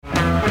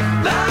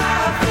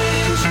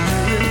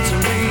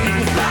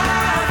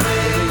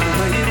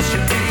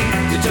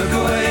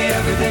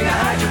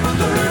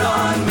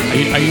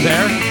you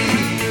there?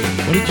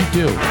 What did you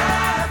do?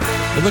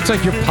 It looks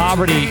like your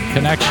poverty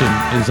connection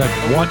is like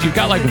one. You've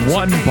got like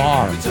one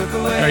bar.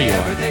 There you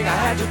are.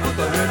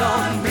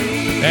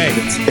 Hey,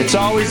 it's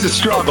always a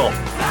struggle.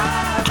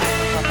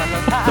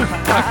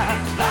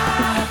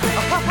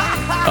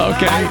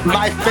 Okay.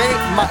 My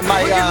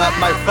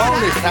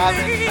phone is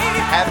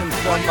having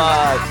some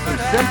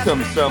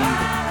symptoms.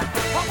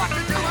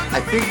 I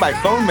think my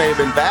phone may have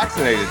been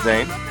vaccinated,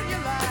 Zane.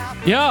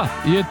 Yeah,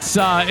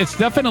 it's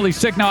definitely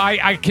sick. Now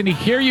I can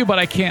hear you, but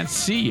I can't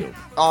see you.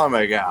 Oh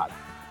my God.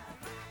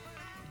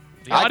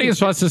 The audience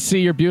wants to see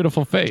your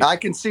beautiful face. I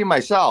can see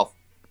myself.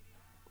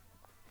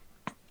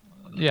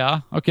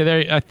 Yeah. Okay.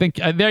 There. I think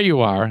there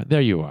you are.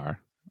 There you are.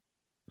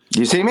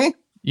 You see me?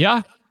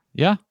 Yeah.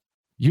 Yeah.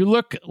 You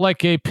look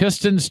like a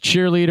Pistons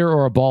cheerleader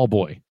or a ball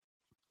boy.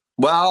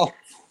 Well,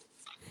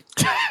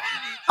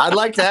 I'd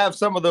like to have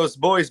some of those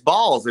boys'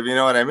 balls, if you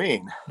know what I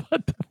mean.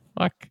 What the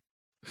fuck?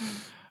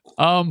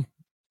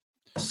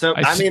 So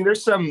I mean,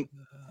 there's some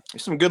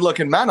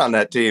good-looking men on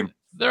that team.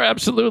 There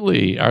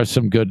absolutely are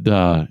some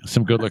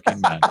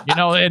good-looking men. You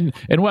know, in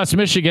West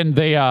Michigan,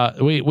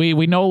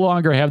 we no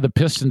longer have the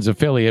Pistons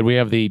affiliate. We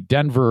have the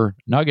Denver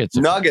Nuggets.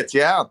 Nuggets,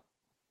 yeah.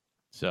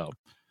 So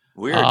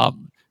weird.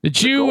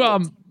 Did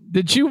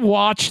you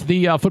watch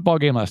the football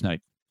game last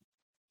night?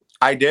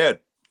 I did.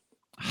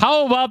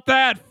 How about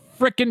that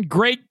freaking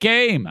great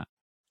game?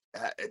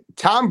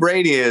 Tom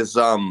Brady is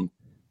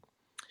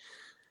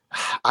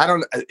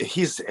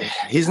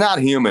he's not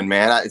human,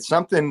 man. It's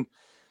something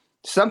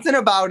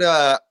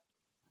about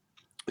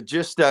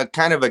just a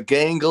kind of a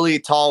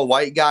gangly tall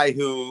white guy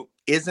who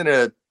isn't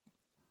an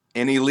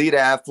elite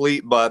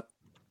athlete, but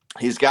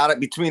he's got it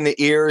between the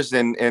ears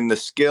and the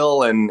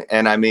skill and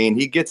I mean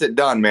he gets it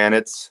done, man.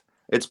 It's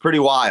pretty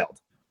wild.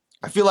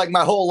 I feel like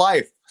my whole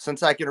life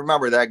since I can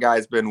remember that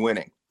guy's been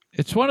winning.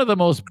 It's one of the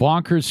most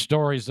bonkers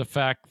stories. The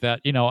fact that,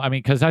 you know, I mean,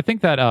 because I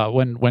think that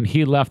when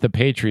he left the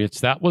Patriots,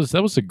 that was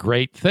a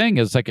great thing.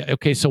 It's like,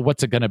 okay, so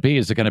what's it going to be?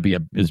 Is it going to be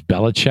is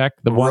Belichick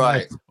the one,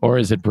 right, or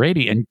is it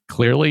Brady? And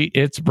clearly,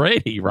 it's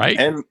Brady, right?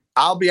 And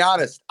I'll be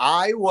honest,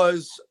 I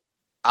was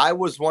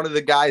one of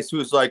the guys who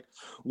was like,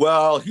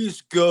 well,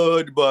 he's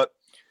good, but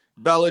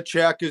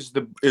Belichick is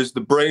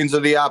the brains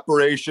of the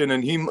operation,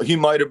 and he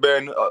might have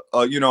been,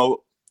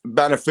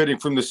 benefiting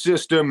from the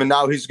system, and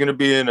now he's going to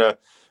be in a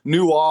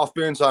new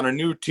offense on a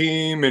new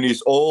team, and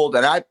he's old.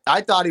 And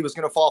I thought he was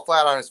going to fall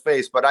flat on his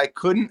face, but I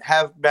couldn't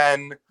have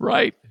been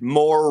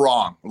more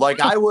wrong. Like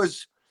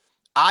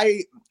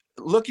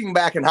looking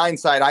back in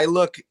hindsight, I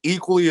look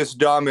equally as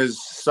dumb as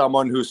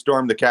someone who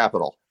stormed the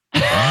Capitol.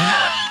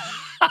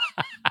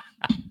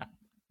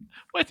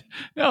 What?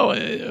 No,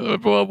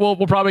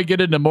 we'll probably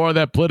get into more of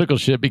that political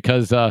shit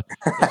because there's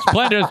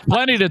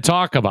plenty to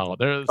talk about.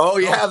 There is.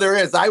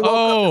 I woke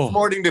up this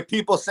morning to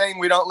people saying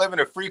we don't live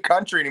in a free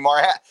country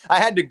anymore. I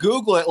had to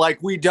Google it.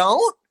 Like, we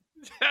don't?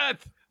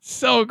 That's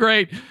so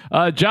great.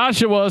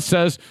 Joshua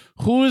says,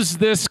 "Who's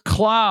this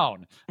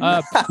clown?"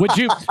 Would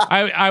you?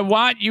 I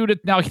want you to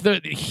now.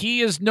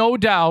 He is no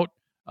doubt.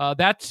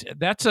 That's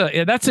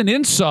an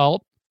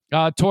insult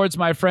towards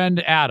my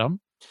friend Adam.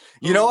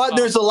 You know what?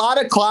 There's a lot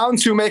of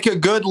clowns who make a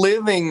good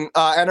living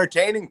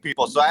entertaining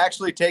people. So I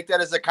actually take that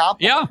as a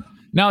compliment. Yeah.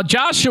 Now,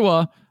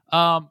 Joshua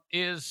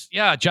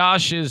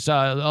Josh is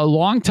a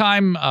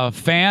longtime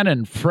fan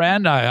and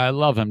friend. I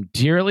love him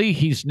dearly.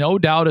 He's no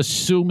doubt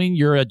assuming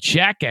you're a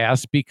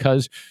jackass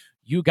because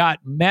you got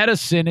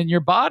medicine in your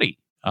body.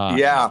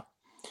 Yeah.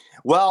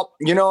 Well,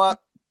 you know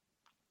what?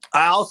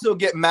 I also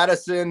get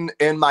medicine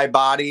in my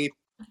body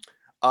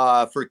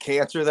for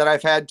cancer that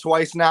I've had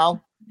twice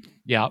now.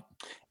 Yeah.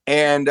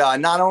 And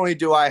not only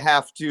do I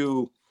have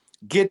to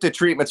get the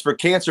treatments for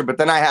cancer, but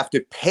then I have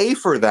to pay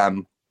for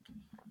them.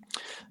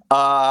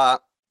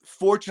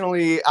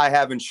 Fortunately, I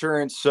have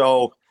insurance,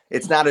 so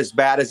it's not as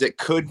bad as it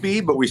could be,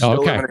 but we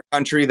still live in a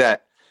country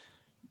that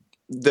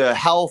the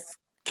health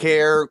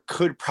care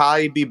could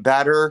probably be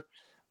better.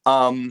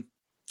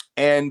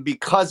 And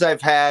because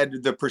I've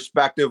had the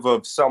perspective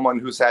of someone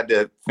who's had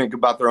to think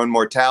about their own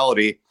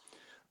mortality,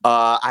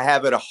 I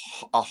have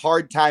a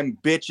hard time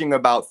bitching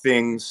about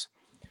things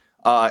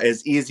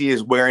as easy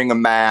as wearing a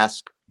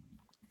mask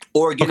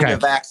or getting a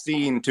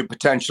vaccine to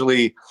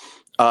potentially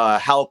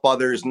help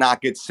others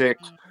not get sick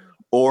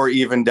or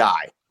even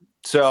die.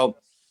 So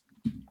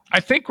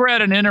I think we're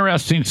at an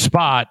interesting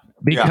spot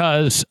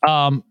because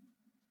I'm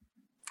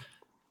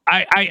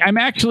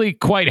actually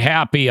quite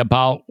happy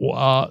about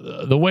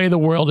the way the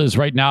world is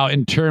right now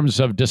in terms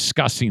of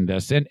discussing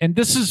this. And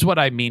this is what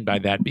I mean by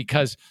that,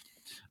 because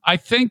I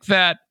think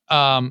that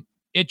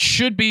it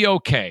should be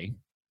okay.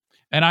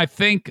 And I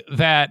think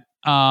that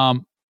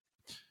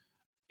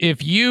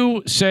if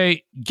you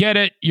say, get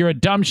it, you're a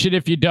dumb shit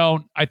if you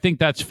don't, I think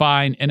that's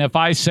fine. And if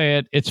I say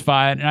it, it's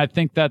fine. And I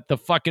think that the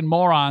fucking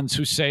morons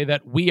who say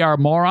that we are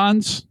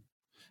morons,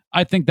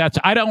 I think that's,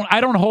 I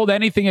don't hold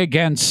anything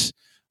against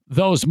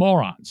those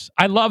morons.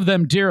 I love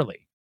them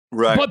dearly.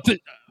 Right.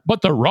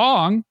 But they're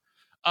wrong.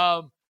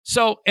 And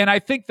I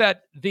think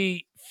that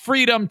the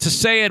freedom to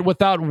say it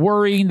without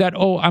worrying that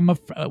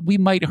we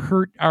might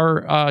hurt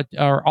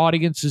our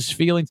audience's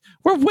feelings.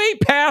 We're way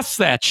past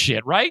that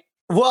shit, right?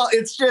 Well,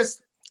 it's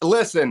just,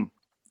 listen,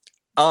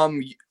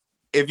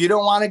 if you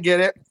don't want to get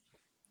it,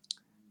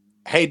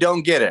 hey,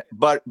 don't get it.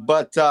 But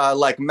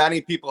like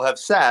many people have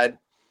said,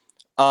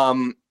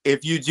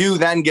 if you do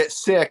then get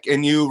sick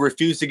and you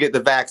refuse to get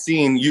the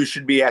vaccine, you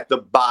should be at the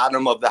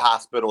bottom of the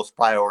hospital's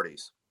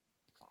priorities.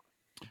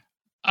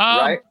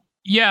 Right?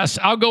 Yes,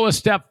 I'll go a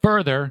step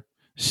further,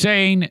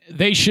 saying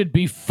they should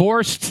be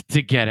forced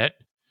to get it.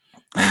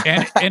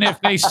 And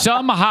if they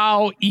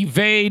somehow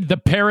evade the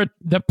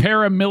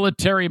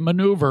paramilitary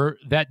maneuver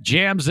that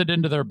jams it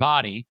into their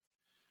body,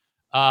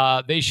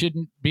 they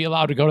shouldn't be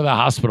allowed to go to the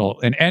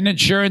hospital, and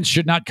insurance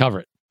should not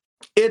cover it.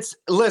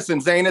 Listen,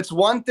 Zane, it's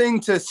one thing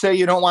to say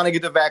you don't want to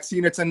get the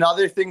vaccine. It's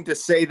another thing to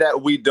say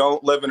that we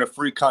don't live in a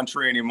free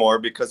country anymore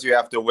because you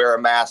have to wear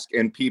a mask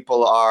and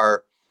people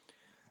are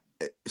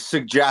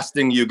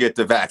suggesting you get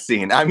the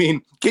vaccine. I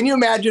mean, can you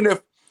imagine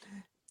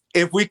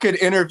if we could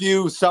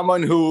interview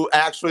someone who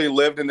actually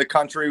lived in the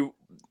country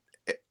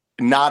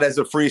not as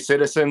a free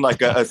citizen,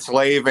 like a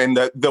slave, and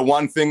the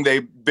one thing they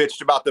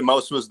bitched about the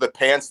most was the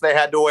pants they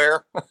had to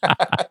wear?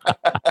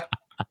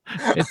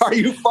 Are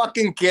you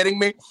fucking kidding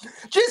me?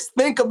 Just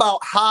think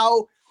about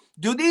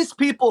do these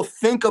people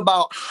think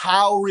about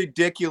how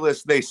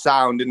ridiculous they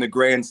sound in the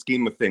grand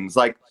scheme of things?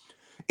 Like,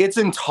 it's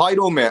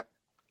entitlement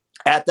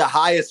at the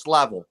highest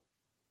level.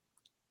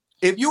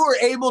 If you were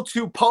able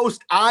to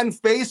post on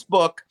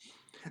Facebook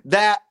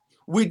that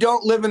we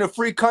don't live in a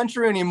free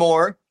country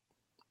anymore,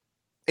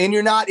 and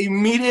you're not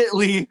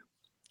immediately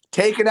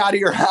taken out of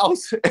your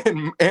house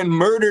and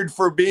murdered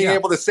for being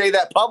able to say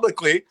that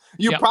publicly,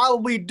 you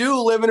probably do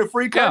live in a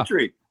free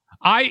country.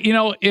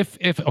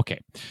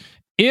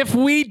 If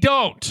we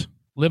don't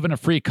live in a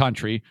free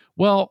country,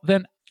 well,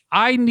 then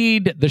I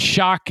need the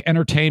shock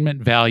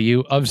entertainment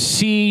value of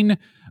seeing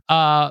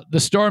the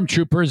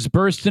stormtroopers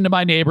burst into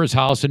my neighbor's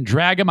house and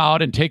drag him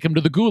out and take him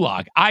to the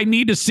gulag. I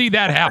need to see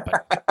that happen.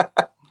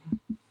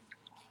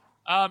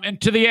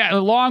 And to the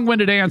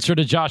long-winded answer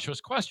to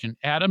Joshua's question,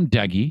 Adam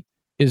Degi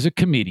is a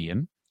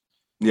comedian.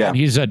 Yeah. And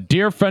he's a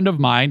dear friend of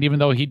mine, even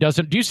though he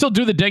doesn't. Do you still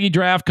do the Degi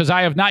draft? Because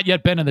I have not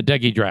yet been in the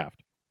Degi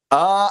draft.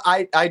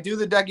 I do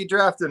the Degi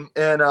draft in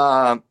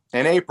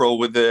April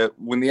when the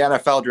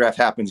NFL draft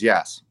happens.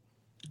 Yes.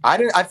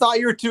 I thought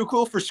you were too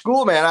cool for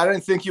school, man. I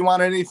didn't think you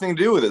wanted anything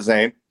to do with it,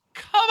 Zane.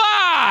 Come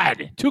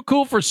on. Too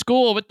cool for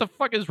school. What the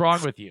fuck is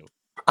wrong with you?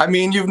 I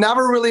mean, you've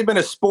never really been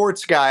a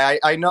sports guy.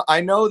 I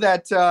know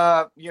that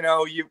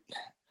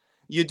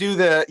you do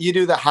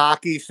the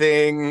hockey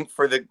thing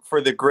for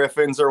the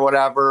Griffins or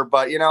whatever,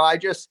 but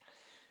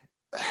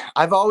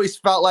I've always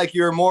felt like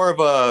you're more of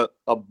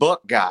a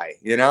book guy,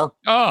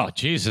 Oh,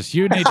 Jesus.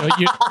 You need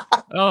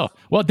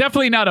well,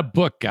 definitely not a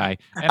book guy.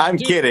 And I'm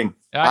kidding.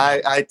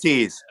 I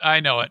tease. I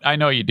know it. I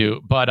know you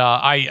do. But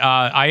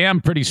I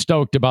am pretty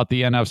stoked about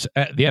the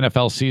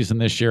NFL season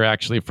this year,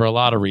 actually, for a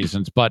lot of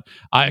reasons. But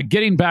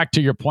getting back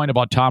to your point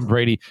about Tom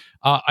Brady,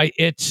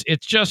 it's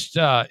just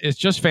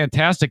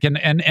fantastic.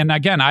 And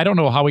again, I don't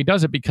know how he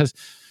does it, because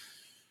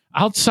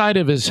outside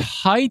of his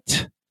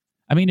height,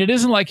 I mean, it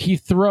isn't like he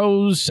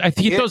throws a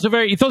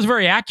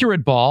very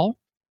accurate ball.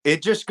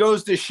 It just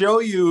goes to show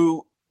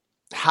you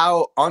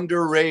how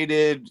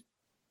underrated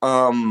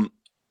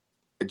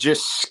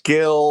just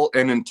skill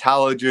and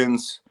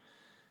intelligence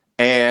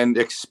and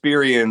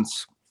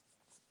experience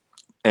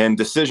and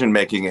decision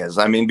making is.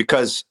 I mean,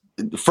 because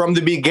from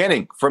the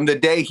beginning, from the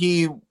day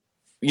he,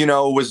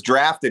 was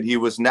drafted, he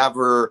was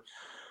never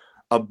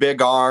a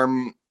big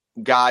arm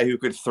guy who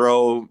could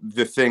throw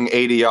the thing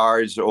 80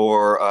 yards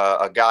or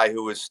a guy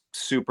who was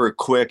super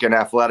quick and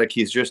athletic.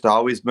 He's just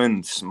always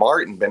been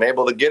smart and been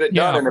able to get it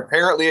done. And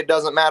apparently it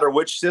doesn't matter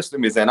which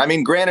system he's in. I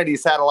mean, granted,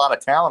 he's had a lot of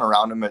talent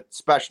around him,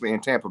 especially in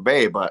Tampa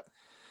Bay, but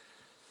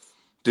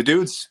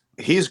the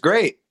he's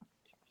great.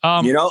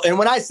 And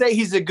when I say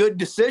he's a good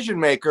decision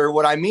maker,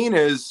 what I mean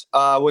is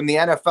when the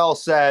NFL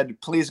said,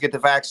 please get the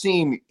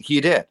vaccine,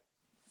 he did.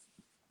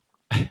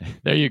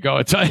 There you go.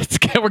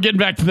 We're getting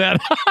back to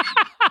that.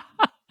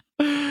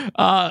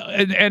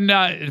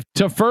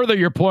 To further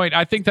your point,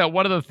 I think that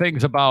one of the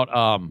things about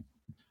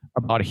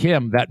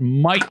him that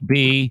might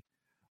be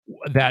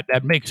that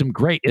makes him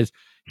great is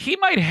he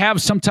might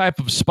have some type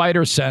of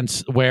spider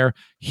sense where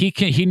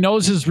he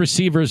knows his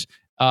receivers.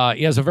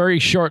 He has a very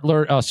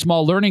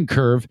small learning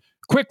curve,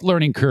 quick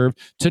learning curve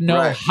to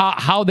know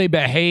how they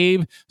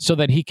behave so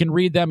that he can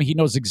read them. He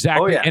knows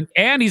exactly.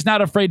 And he's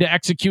not afraid to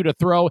execute a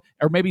throw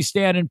or maybe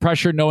stand in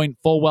pressure, knowing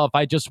full well, if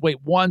I just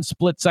wait 1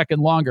 split second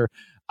longer,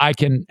 I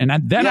can, and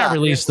then I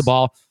release the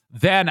ball,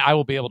 then I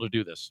will be able to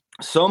do this.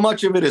 So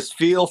much of it is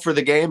feel for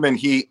the game, and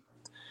he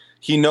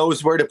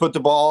knows where to put the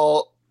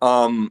ball.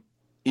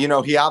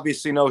 He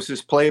obviously knows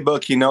his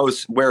playbook. He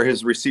knows where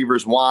his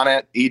receivers want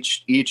it,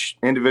 each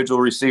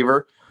individual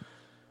receiver.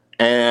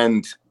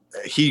 And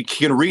he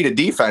can read a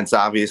defense,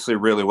 obviously,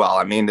 really well.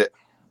 I mean,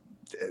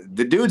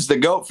 the dude's the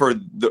GOAT for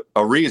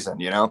a reason,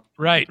 you know?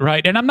 Right.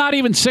 And I'm not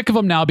even sick of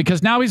him now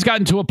because now he's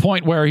gotten to a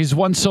point where he's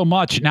won so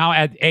much now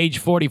at age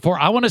 44.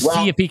 I want to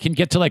see if he can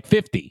get to like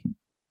 50.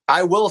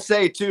 I will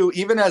say, too,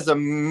 even as a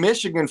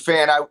Michigan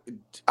fan,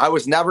 I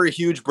was never a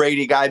huge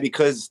Brady guy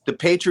because the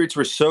Patriots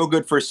were so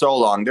good for so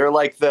long. They're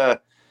like the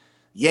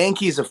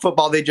Yankees of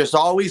football. They just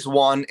always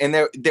won. And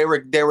they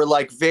were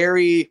like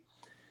very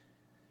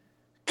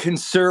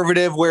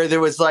conservative where there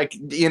was like,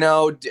 you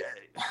know,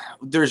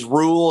 there's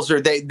rules or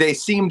they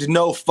seemed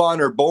no fun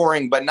or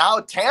boring. But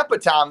now Tampa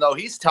Tom, though,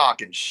 he's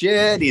talking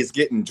shit. He's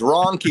getting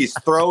drunk. He's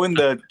throwing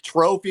the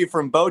trophy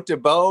from boat to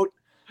boat.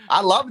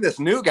 I love this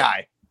new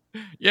guy.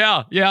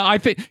 Yeah. I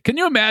think. Can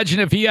you imagine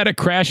if he had a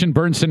crash and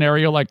burn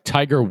scenario like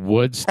Tiger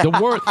Woods? The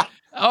worst.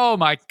 Oh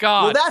my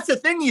God. Well, that's the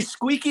thing. He's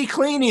squeaky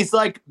clean. He's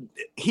like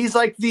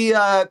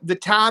the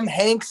Tom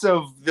Hanks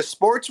of the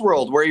sports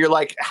world, where you're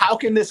like, how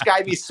can this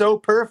guy be so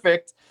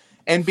perfect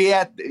and be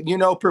at, you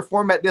know,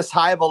 perform at this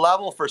high of a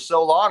level for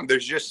so long?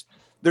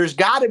 There's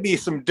got to be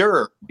some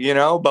dirt, you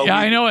know. But yeah,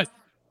 I know it,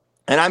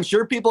 and I'm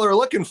sure people are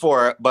looking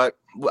for it, but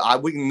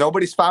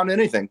nobody's found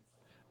anything.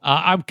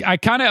 I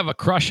kind of have a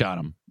crush on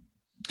him.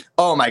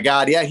 Oh my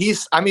God, yeah,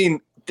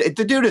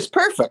 the dude is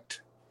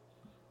perfect.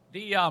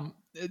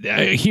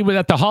 He was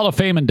at the Hall of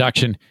Fame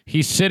induction.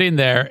 He's sitting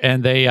there,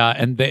 and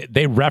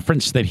they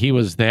referenced that he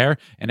was there,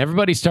 and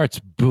everybody starts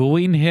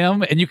booing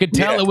him, and you could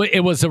tell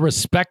it was a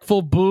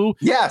respectful boo.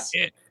 Yes,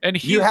 and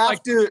he you have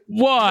like, to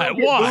what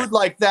booed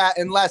like that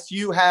unless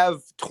you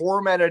have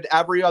tormented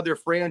every other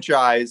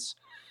franchise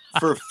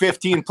for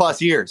 15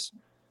 plus years.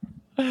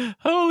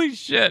 Holy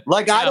shit!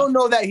 Like I don't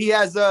know that he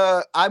has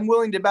I'm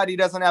willing to bet he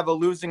doesn't have a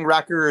losing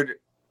record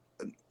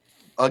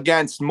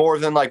against more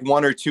than like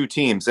one or two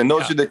teams. And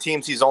those are the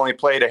teams he's only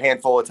played a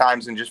handful of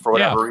times and just for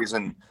whatever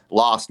reason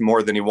lost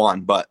more than he won.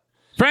 But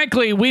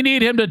frankly, we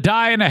need him to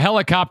die in a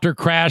helicopter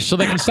crash so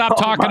they can stop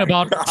talking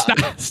about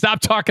stop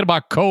talking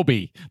about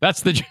Kobe.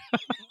 That's the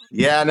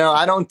Yeah, no,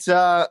 I don't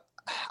I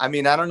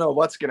don't know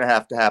what's going to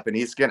have to happen.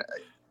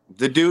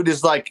 The dude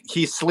is like,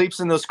 he sleeps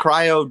in those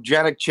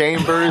cryogenic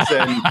chambers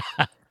and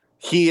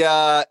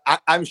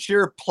I'm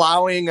sure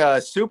plowing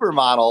a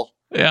supermodel.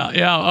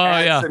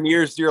 Some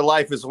years to your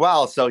life as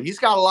well. So he's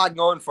got a lot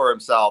going for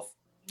himself.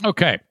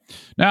 Okay.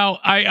 Now,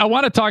 I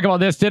want to talk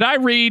about this. Did I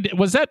read,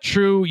 was that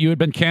true? You had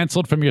been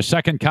canceled from your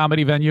second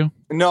comedy venue?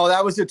 No,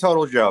 that was a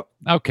total joke.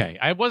 Okay.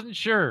 I wasn't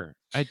sure.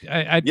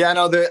 I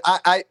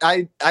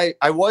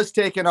was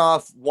taken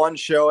off one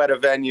show at a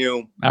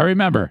venue. I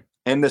remember.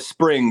 In the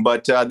spring,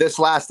 but this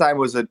last time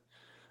was a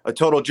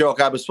total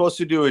joke. I was supposed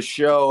to do a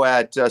show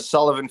at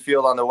Sullivan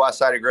Field on the west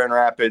side of Grand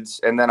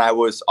Rapids, and then I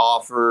was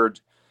offered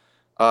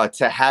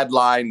to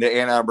headline the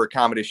Ann Arbor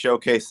Comedy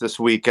Showcase this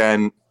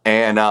weekend.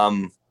 And,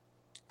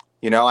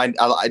 you know, I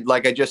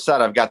like I just said,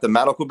 I've got the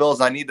medical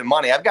bills. I need the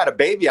money. I've got a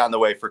baby on the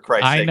way, for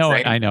Christ's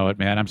sake. I know it,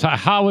 man. I'm sorry.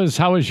 How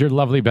is your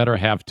lovely better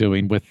half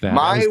doing with that?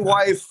 My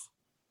wife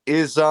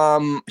is,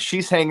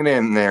 she's hanging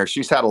in there.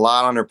 She's had a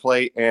lot on her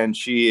plate, and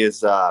she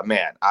is,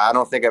 man, I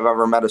don't think I've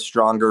ever met a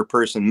stronger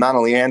person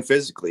mentally and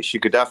physically. She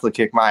could definitely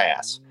kick my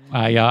ass.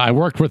 I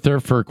worked with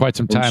her for quite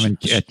some time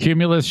at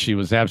Cumulus. She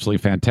was absolutely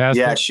fantastic.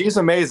 Yeah, she's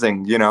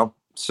amazing, you know.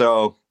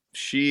 So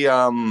she's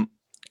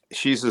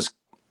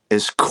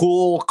as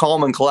cool,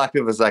 calm, and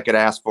collective as I could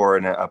ask for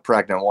in a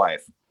pregnant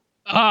wife.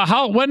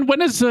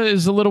 When is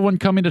the little one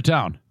coming to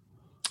town?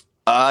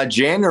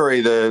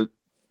 January.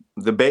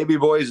 The baby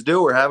boy's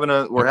due. We're having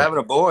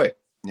a boy.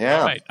 Yeah.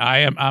 All right.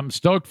 I'm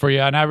stoked for you.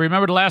 And I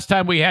remember the last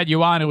time we had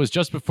you on, it was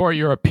just before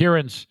your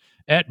appearance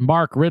at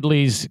Mark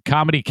Ridley's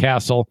Comedy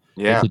Castle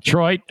in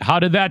Detroit. How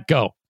did that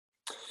go?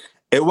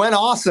 It went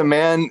awesome,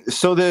 man.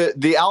 So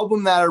the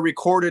album that I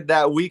recorded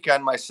that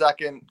weekend, my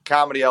second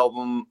comedy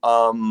album,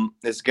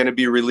 is going to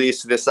be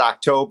released this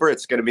October.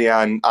 It's going to be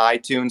on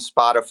iTunes,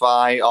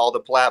 Spotify, all the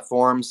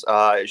platforms.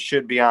 It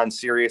should be on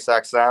Sirius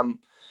XM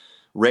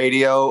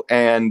radio,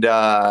 and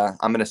I'm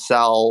going to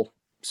sell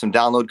some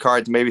download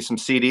cards, maybe some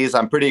CDs.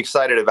 I'm pretty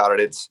excited about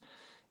it.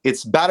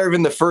 It's better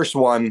than the first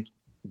one,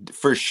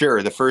 for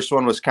sure. The first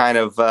one was kind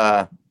of,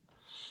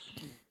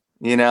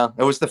 it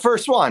was the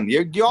first one.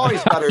 You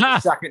always better the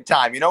second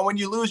time. You know, when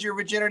you lose your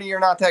virginity, you're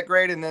not that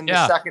great, and then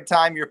the second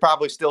time, you're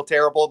probably still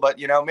terrible. But,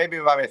 maybe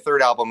by my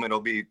third album,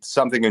 it'll be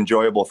something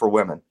enjoyable for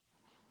women.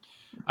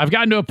 I've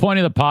gotten to a point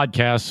in the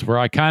podcast where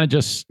I kind of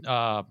just,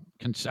 I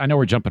know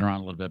we're jumping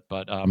around a little bit,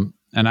 but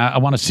and I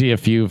want to see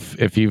if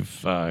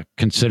you've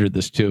considered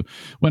this too.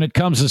 When it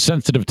comes to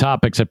sensitive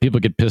topics that people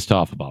get pissed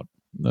off about,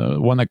 the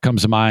one that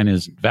comes to mind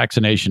is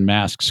vaccination,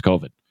 masks,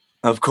 COVID.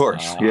 Of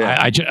course, yeah.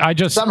 I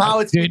just somehow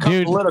it's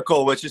become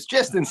political, which is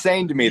just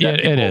insane to me.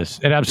 It is.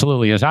 It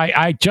absolutely is.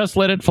 I just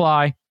let it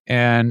fly,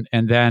 and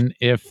then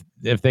if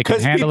they can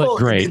handle it,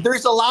 great.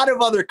 There's a lot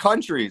of other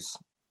countries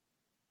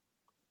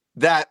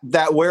that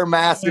wear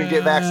masks and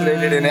get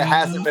vaccinated, and it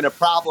hasn't been a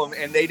problem,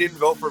 and they didn't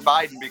vote for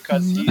Biden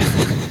because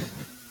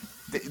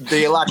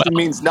the election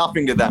means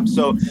nothing to them.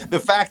 So the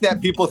fact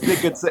that people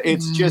think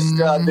it's just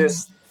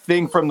this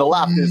thing from the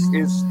left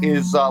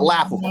is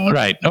laughable.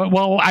 Right.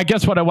 Well, I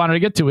guess what I wanted to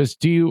get to is,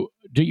 do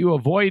you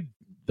avoid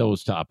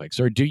those topics,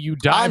 or do you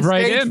dive on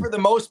right stage in? For the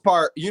most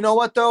part, you know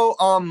what though?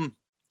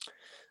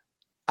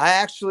 I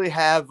actually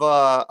have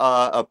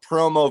a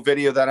promo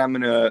video that I'm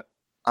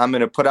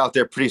gonna put out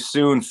there pretty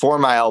soon for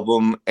my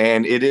album,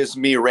 and it is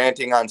me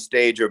ranting on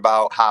stage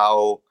about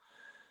how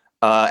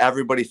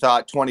everybody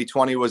thought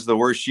 2020 was the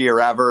worst year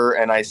ever,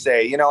 and I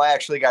say, I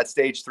actually got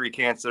stage 3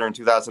 cancer in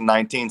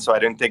 2019, so I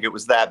didn't think it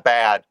was that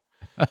bad.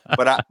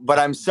 But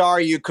I'm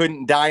sorry you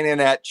couldn't dine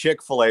in at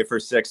Chick-fil-A for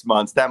 6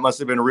 months. That must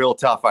have been real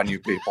tough on you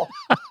people.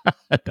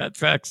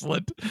 That's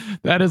excellent.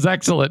 That is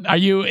excellent.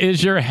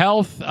 Is your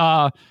health?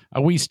 Are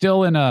we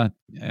still in a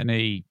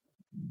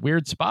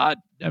weird spot?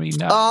 I mean,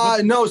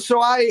 no. So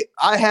I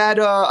had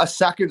a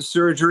second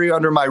surgery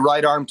under my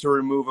right arm to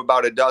remove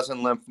about a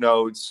dozen lymph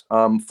nodes.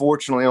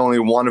 Fortunately, only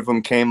one of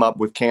them came up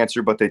with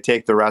cancer, but they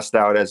take the rest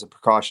out as a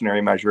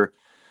precautionary measure.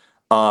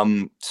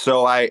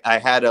 So I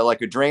had a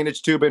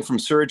drainage tube in from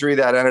surgery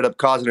that ended up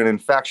causing an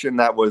infection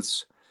that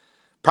was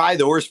probably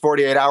the worst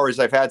 48 hours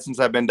I've had since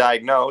I've been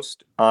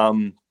diagnosed.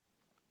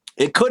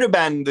 It could have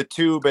been the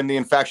tube and the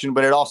infection,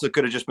 but it also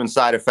could have just been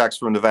side effects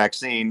from the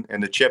vaccine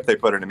and the chip they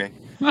put into me.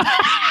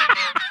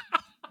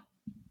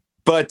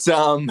 But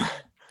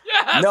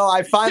yes, no,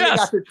 I finally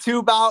got the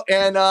tube out,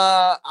 and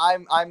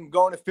I'm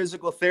going to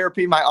physical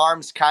therapy. My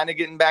arm's kind of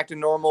getting back to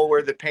normal,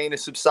 where the pain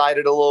has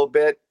subsided a little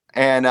bit.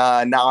 And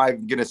now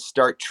I'm going to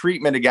start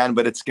treatment again,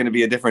 but it's going to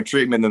be a different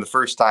treatment than the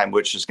first time,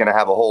 which is going to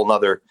have a whole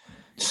nother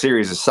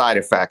series of side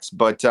effects.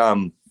 But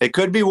it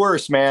could be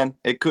worse, man.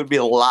 It could be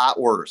a lot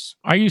worse.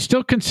 Are you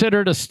still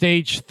considered a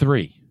stage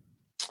 3?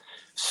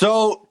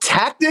 So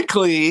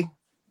technically,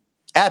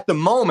 at the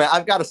moment,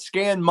 I've got a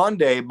scan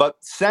Monday, but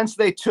since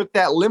they took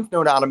that lymph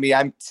node out of me,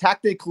 I'm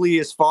technically,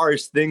 as far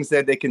as things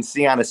that they can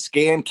see on a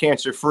scan,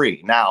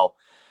 cancer-free. Now,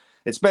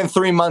 it's been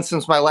 3 months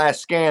since my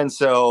last scan,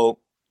 so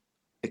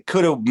it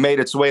could have made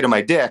its way to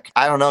my dick.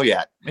 I don't know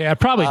yet. Yeah, it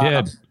probably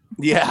did.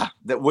 Yeah,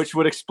 which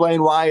would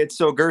explain why it's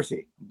so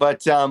girthy.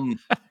 But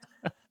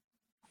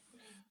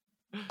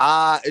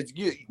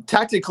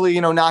technically,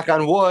 knock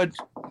on wood,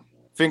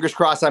 fingers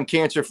crossed, I'm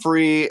cancer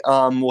free.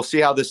 We'll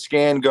see how the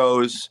scan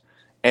goes.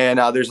 And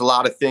there's a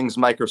lot of things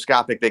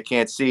microscopic they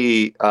can't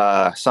see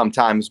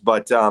sometimes.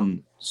 But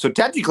so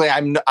technically,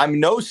 I'm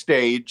no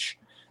stage.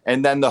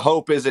 And then the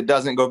hope is it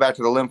doesn't go back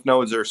to the lymph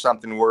nodes or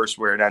something worse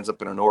where it ends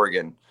up in an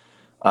organ.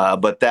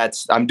 But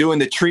I'm doing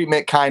the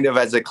treatment kind of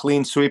as a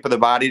clean sweep of the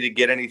body to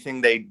get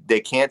anything they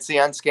can't see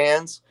on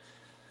scans.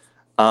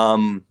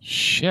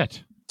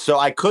 Shit. So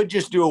I could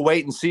just do a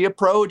wait and see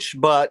approach,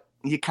 but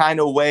you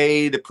kind of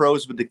weigh the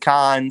pros with the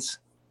cons.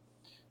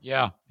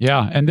 Yeah.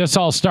 And this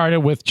all started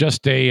with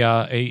just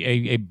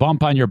a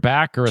bump on your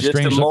back, or just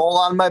a mole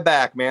on my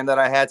back, man, that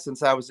I had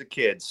since I was a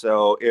kid.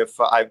 So if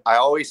I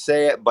always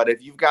say it, but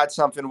if you've got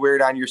something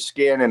weird on your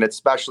skin, and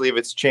especially if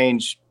it's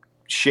changed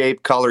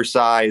shape, color,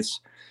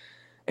 size,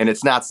 and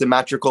it's not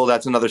symmetrical,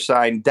 that's another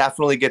sign.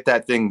 Definitely get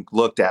that thing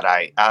looked at.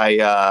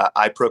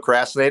 I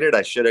procrastinated.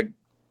 I should have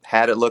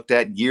had it looked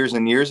at years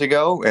and years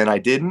ago, and I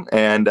didn't.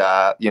 And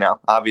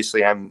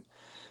obviously I'm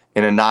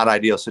in a not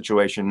ideal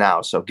situation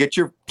now. So get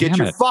your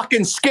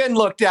fucking skin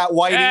looked at,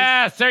 Whitey.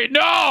 Yeah,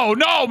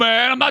 no,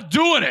 man, I'm not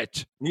doing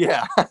it.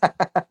 Yeah.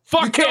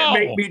 Fuck, you can't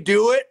make me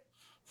do it.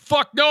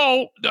 Fuck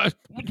no.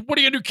 What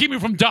are you gonna do? Keep me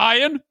from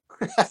dying?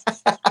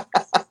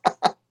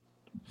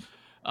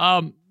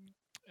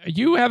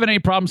 You having any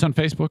problems on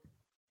Facebook?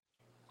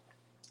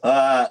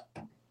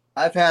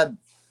 I've had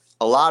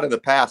a lot in the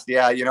past.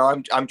 Yeah,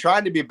 I'm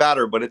trying to be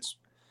better, but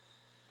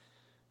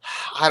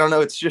I don't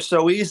know. It's just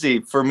so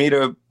easy for me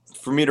to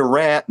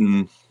rant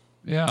and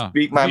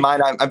speak my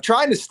mind. I'm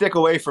trying to stick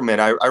away from it.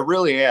 I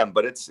really am,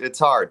 but it's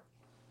hard.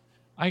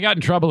 I got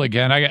in trouble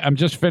again. I'm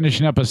just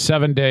finishing up a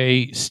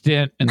 7-day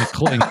stint in the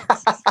clink,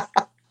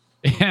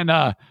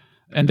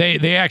 and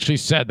they actually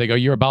said,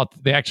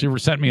 they actually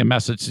sent me a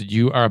message that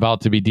you are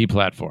about to be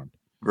deplatformed.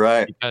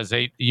 Right. Because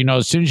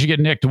as soon as you get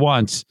nicked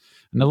once,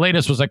 and the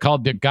latest was I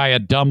called the guy a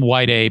dumb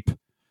white ape.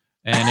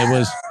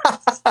 And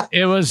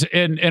it was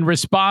in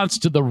response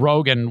to the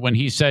Rogan when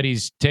he said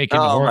he's taking.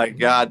 Oh my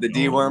God, the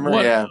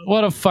dewormer. Yeah.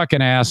 What a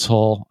fucking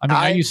asshole. I mean,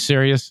 are you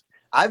serious?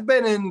 I've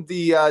been in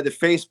the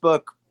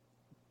Facebook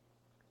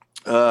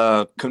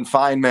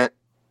confinement,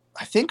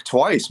 I think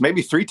twice,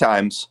 maybe 3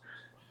 times.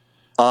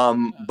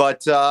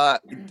 But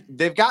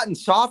they've gotten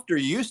softer.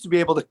 You used to be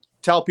able to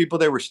tell people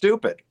they were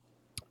stupid.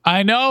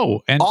 I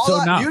know. And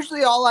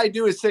usually all I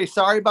do is say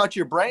sorry about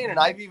your brain, and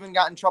I've even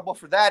gotten in trouble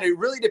for that. It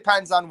really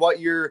depends on what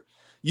you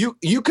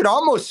could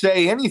almost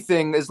say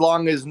anything as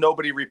long as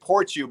nobody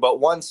reports you.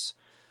 But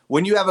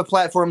when you have a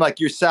platform like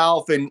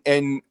yourself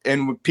and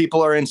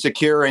people are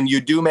insecure and you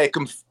do make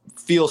them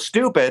feel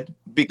stupid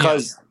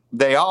because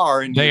they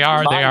are. And they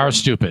are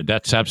stupid.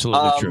 That's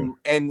absolutely true.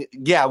 And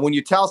yeah, when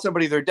you tell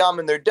somebody they're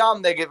dumb,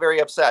 they get very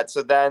upset.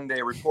 So then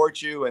they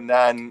report you, and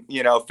then,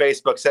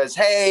 Facebook says,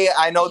 hey,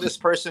 I know this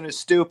person is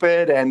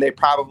stupid and they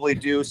probably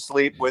do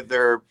sleep with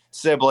their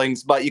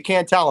siblings, but you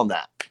can't tell them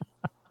that.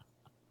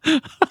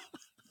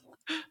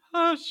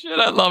 Oh shit,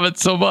 I love it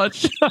so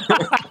much.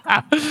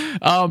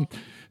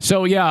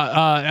 So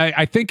yeah,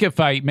 I think if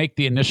I make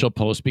the initial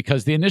post,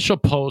 because the initial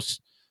post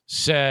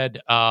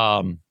said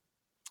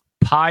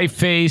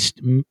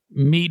pie-faced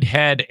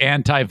meathead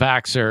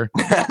anti-vaxxer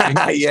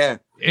Yeah.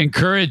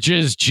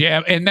 encourages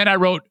jam, and then I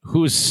wrote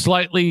who's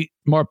slightly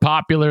more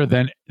popular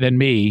than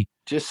me,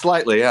 just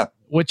slightly, yeah,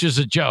 which is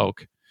a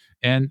joke,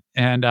 and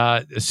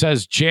it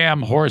says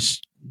jam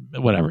horse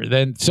whatever.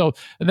 Then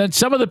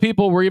some of the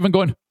people were even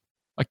going,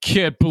 I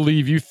can't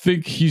believe you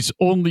think he's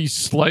only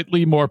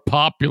slightly more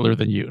popular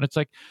than you. And it's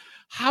like,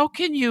 how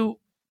can you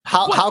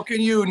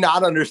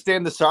not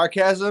understand the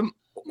sarcasm?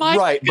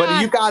 Right. God.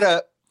 But you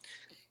gotta,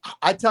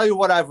 I tell you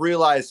what I've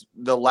realized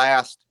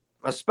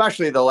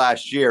especially the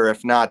last year,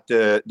 if not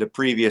the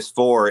previous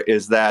 4,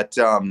 is that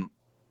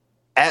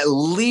at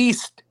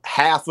least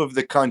half of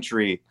the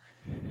country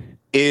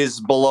is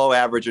below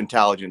average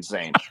intelligence,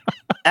 Zane.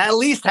 At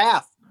least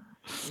half.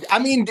 I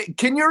mean,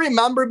 can you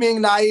remember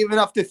being naive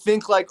enough to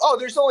think like, oh,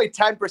 there's only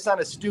 10%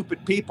 of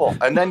stupid people?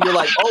 And then you're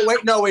like, oh,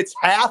 wait, no, it's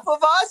half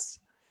of us?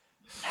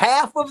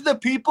 Half of the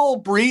people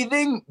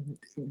breathing,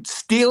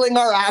 stealing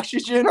our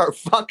oxygen are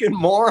fucking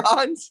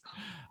morons?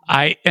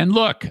 I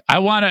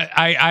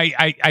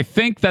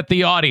think that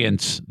the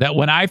audience, that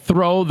when I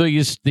throw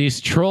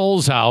these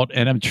trolls out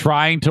and I'm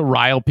trying to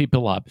rile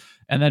people up,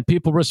 and then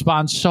people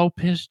respond so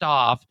pissed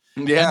off.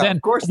 Yeah, and then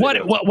of course.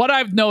 What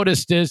I've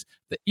noticed is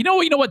that, you know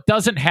what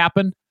doesn't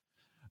happen?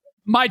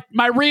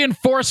 My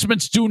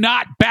reinforcements do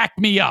not back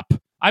me up.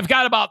 I've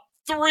got about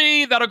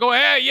 3 that'll go,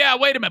 hey, yeah,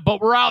 wait a minute,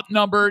 but we're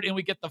outnumbered and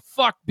we get the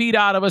fuck beat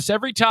out of us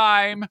every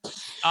time.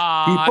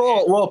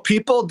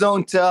 People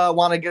don't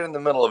want to get in the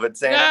middle of it,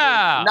 Sam.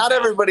 Yeah. I mean, not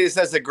everybody is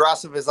as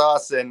aggressive as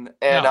us, and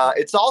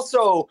it's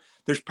also,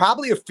 there's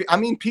probably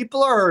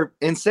people are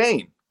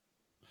insane.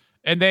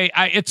 And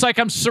it's like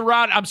I'm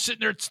surrounded. I'm sitting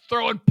there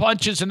throwing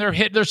punches, and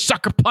they're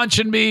sucker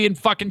punching me and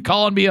fucking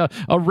calling me a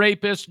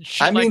rapist and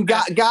shit. I mean,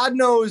 God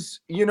knows,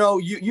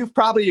 you've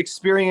probably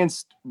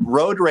experienced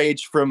road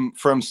rage from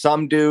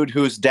some dude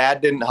whose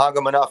dad didn't hug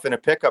him enough in a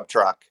pickup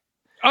truck.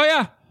 Oh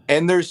yeah,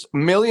 and there's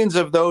millions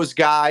of those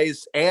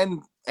guys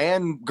and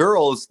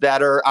girls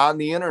that are on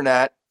the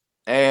internet,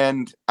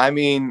 and I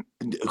mean,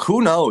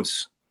 who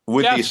knows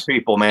with these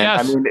people, man?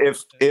 Yes. I mean,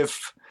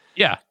 if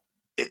yeah.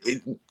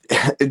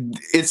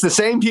 It's the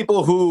same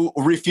people who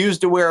refuse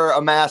to wear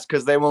a mask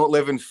because they won't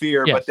live in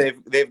fear, but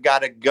they've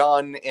got a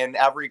gun in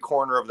every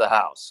corner of the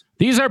house.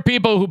 These are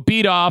people who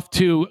beat off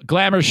to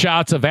glamour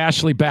shots of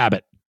Ashley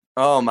Babbitt.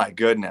 Oh my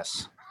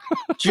goodness.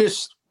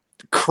 Just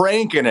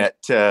cranking it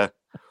to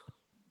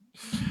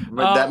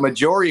that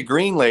Majority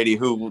Green lady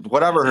who,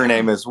 whatever her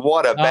name is,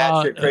 what a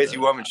batshit crazy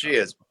woman she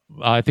is.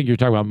 I think you're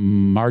talking about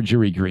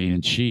Marjorie Green,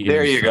 and she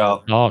there is, you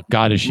go. Oh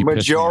God, is she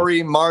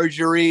Marjorie,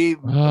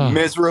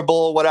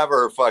 miserable,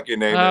 whatever her fucking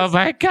name is. Oh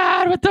my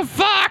God, what the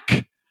fuck?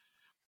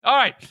 All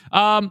right,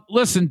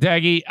 listen,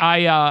 Degi,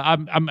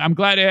 I'm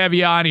glad to have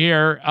you on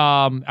here.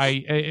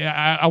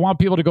 I want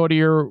people to go to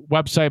your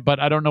website, but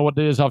I don't know what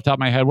it is off the top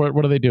of my head.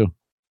 What do they do?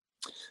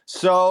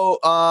 So,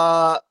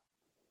 my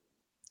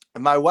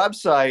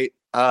website,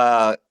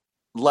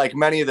 like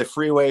many of the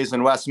freeways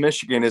in West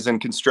Michigan, is in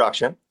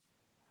construction.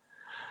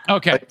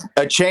 Okay.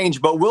 A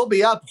change, but we'll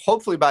be up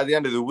hopefully by the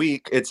end of the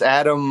week. It's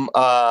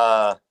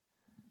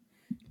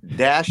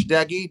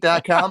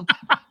Adam-Degi.com.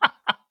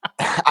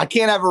 I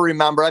can't ever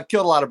remember. I've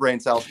killed a lot of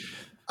brain cells.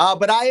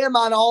 But I am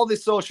on all the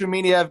social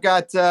media. I've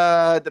got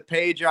the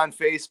page on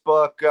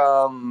Facebook,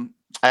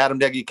 Adam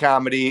Degi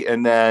Comedy,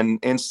 and then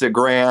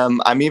Instagram.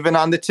 I'm even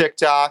on the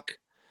TikTok.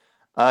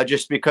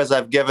 Just because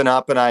I've given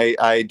up and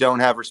I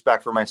don't have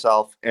respect for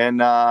myself.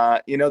 And,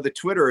 the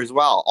Twitter as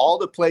well. All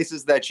the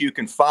places that you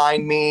can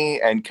find me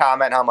and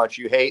comment how much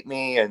you hate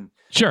me and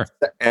sure.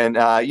 And,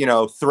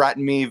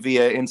 threaten me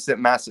via instant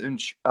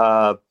message.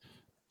 Have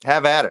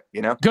at it,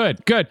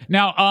 Good.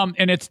 Now,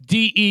 and it's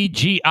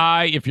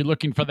DEGI if you're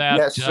looking for that.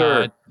 Yes,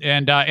 sir.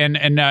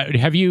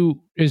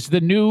 Is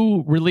the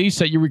new release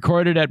that you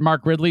recorded at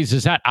Mark Ridley's,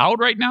 is that out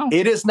right now?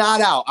 It is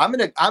not out. I'm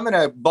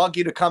gonna bug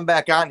you to come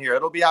back on here.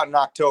 It'll be out in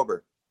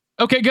October.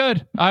 Okay,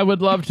 good. I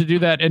would love to do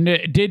that. And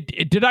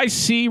did I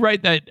see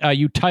right that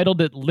you titled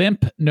it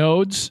Lymph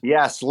Nodes?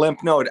 Yes,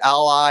 lymph node,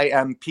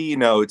 LIMP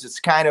nodes. It's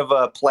kind of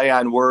a play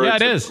on words. Yeah,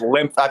 it is.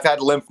 I've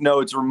had lymph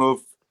nodes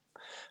removed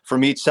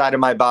from each side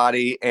of my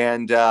body,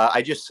 and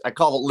I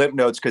call it lymph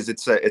nodes because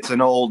it's an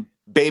old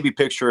baby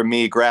picture of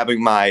me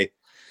grabbing my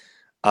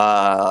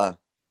I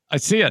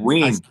see it.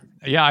 Ween.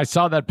 I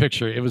saw that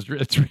picture.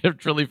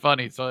 It's really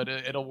funny, so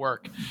it'll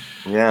work.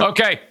 Yeah.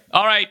 Okay.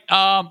 All right.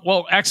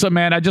 Well, excellent,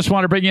 man. I just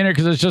want to bring you in here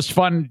because it's just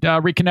fun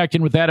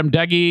reconnecting with Adam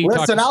Degi.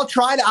 Listen, I'll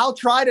try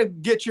to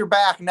get your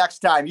back next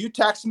time. You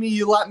text me.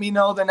 You let me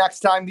know the next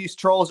time these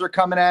trolls are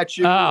coming at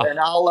you, and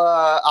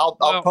I'll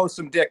post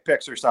some dick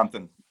pics or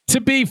something. To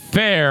be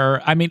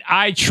fair, I mean,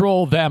 I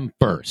troll them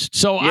first.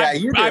 So yeah,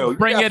 you do. I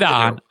bring it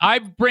on. I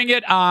bring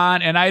it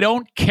on, and I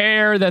don't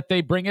care that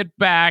they bring it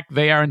back.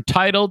 They are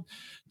entitled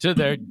to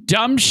their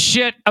dumb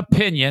shit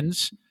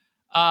opinions.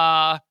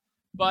 I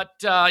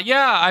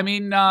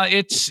mean,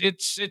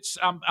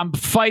 I'm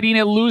fighting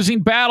a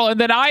losing battle, and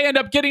then I end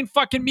up getting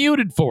fucking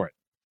muted for it.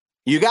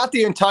 You got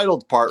the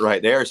entitled part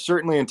right. They are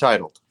certainly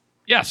entitled.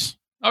 Yes.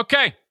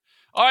 Okay.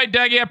 All right,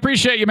 Degi, I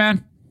appreciate you,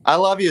 man. I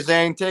love you,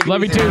 Zane. Take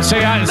love you too.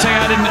 Say hi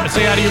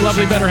to your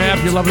lovely better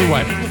half, your lovely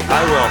wife.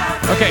 I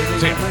will. Okay.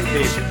 See ya.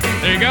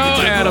 There you go,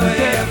 Adam.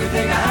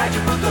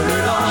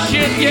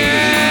 Shit,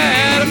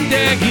 yeah, Adam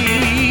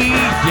Degi.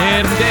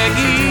 Get him,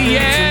 Degi.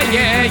 Yeah,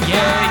 yeah,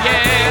 yeah,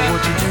 yeah.